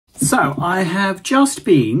So I have just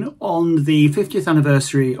been on the 50th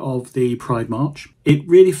anniversary of the Pride March. It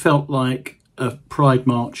really felt like a Pride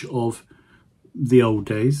March of the old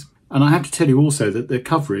days. And I have to tell you also that the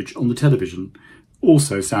coverage on the television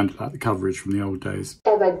also sounded like the coverage from the old days.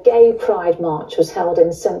 Ever gay Pride March was held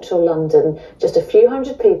in central London. Just a few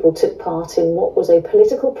hundred people took part in what was a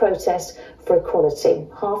political protest for equality.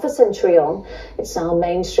 Half a century on, it's now a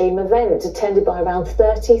mainstream event attended by around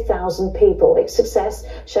 30,000 people. Its success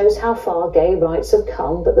shows how far gay rights have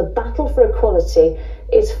come, but the battle for equality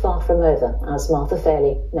is far from over, as Martha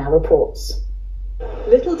Fairley now reports.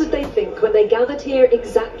 Little did they think when they gathered here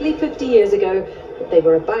exactly 50 years ago that they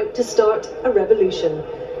were about to start a revolution.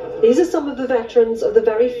 These are some of the veterans of the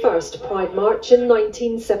very first Pride March in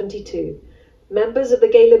 1972. Members of the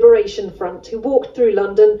Gay Liberation Front who walked through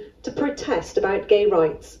London to protest about gay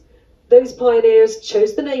rights. Those pioneers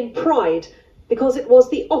chose the name Pride because it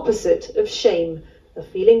was the opposite of shame, a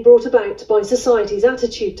feeling brought about by society's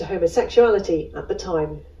attitude to homosexuality at the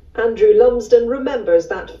time. Andrew Lumsden remembers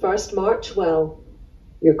that first march well.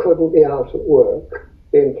 You couldn't be out at work.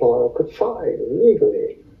 The employer could fine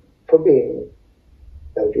legally for being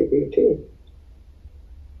LGBT.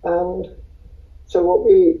 And so what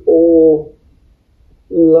we all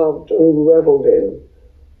loved and revelled in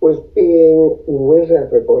was being with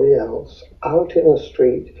everybody else out in a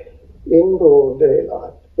street in broad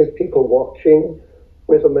daylight with people watching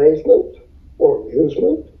with amazement or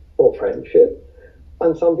amusement or friendship.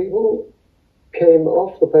 And some people came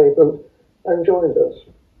off the pavement and joined us.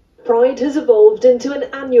 Pride has evolved into an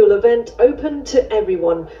annual event open to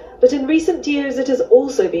everyone, but in recent years it has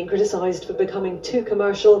also been criticised for becoming too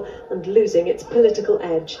commercial and losing its political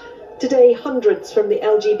edge. Today, hundreds from the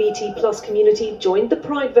LGBT+ community joined the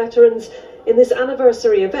Pride veterans in this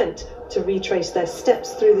anniversary event to retrace their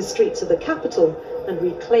steps through the streets of the capital and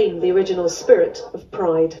reclaim the original spirit of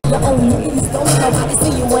Pride.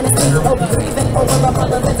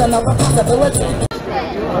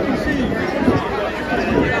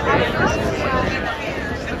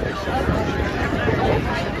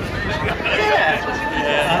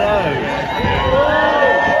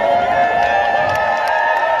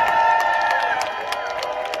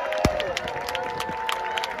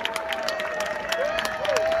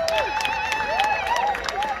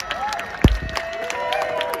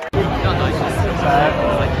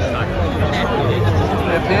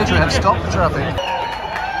 They appear to have stopped the traffic.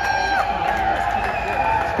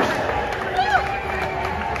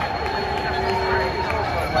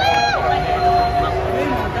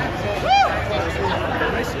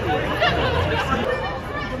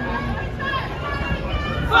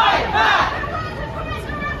 Fight back!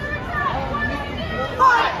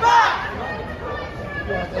 Fight back!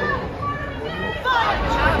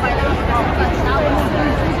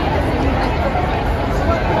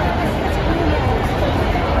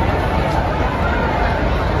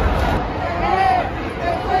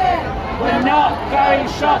 We're not going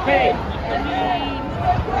shopping!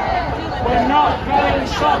 We're not going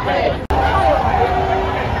shopping!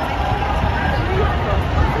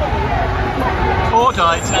 Or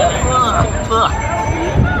tight.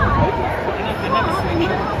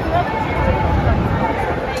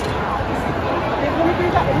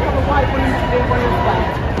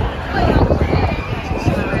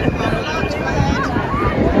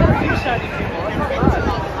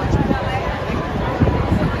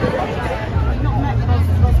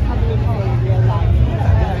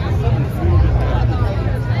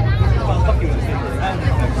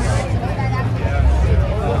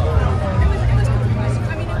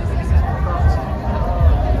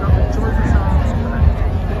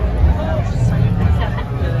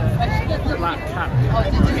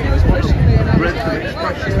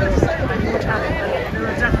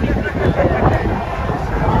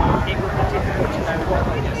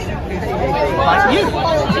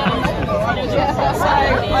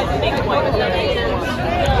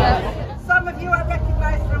 Some of you I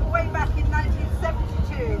recognise from way back in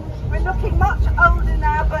 1972. We're looking much older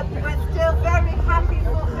now, but we're still very happy,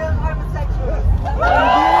 fulfilled homosexuals.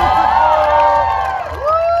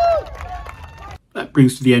 That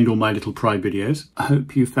brings to the end all my little Pride videos. I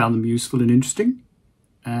hope you found them useful and interesting,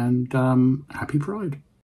 and happy Pride.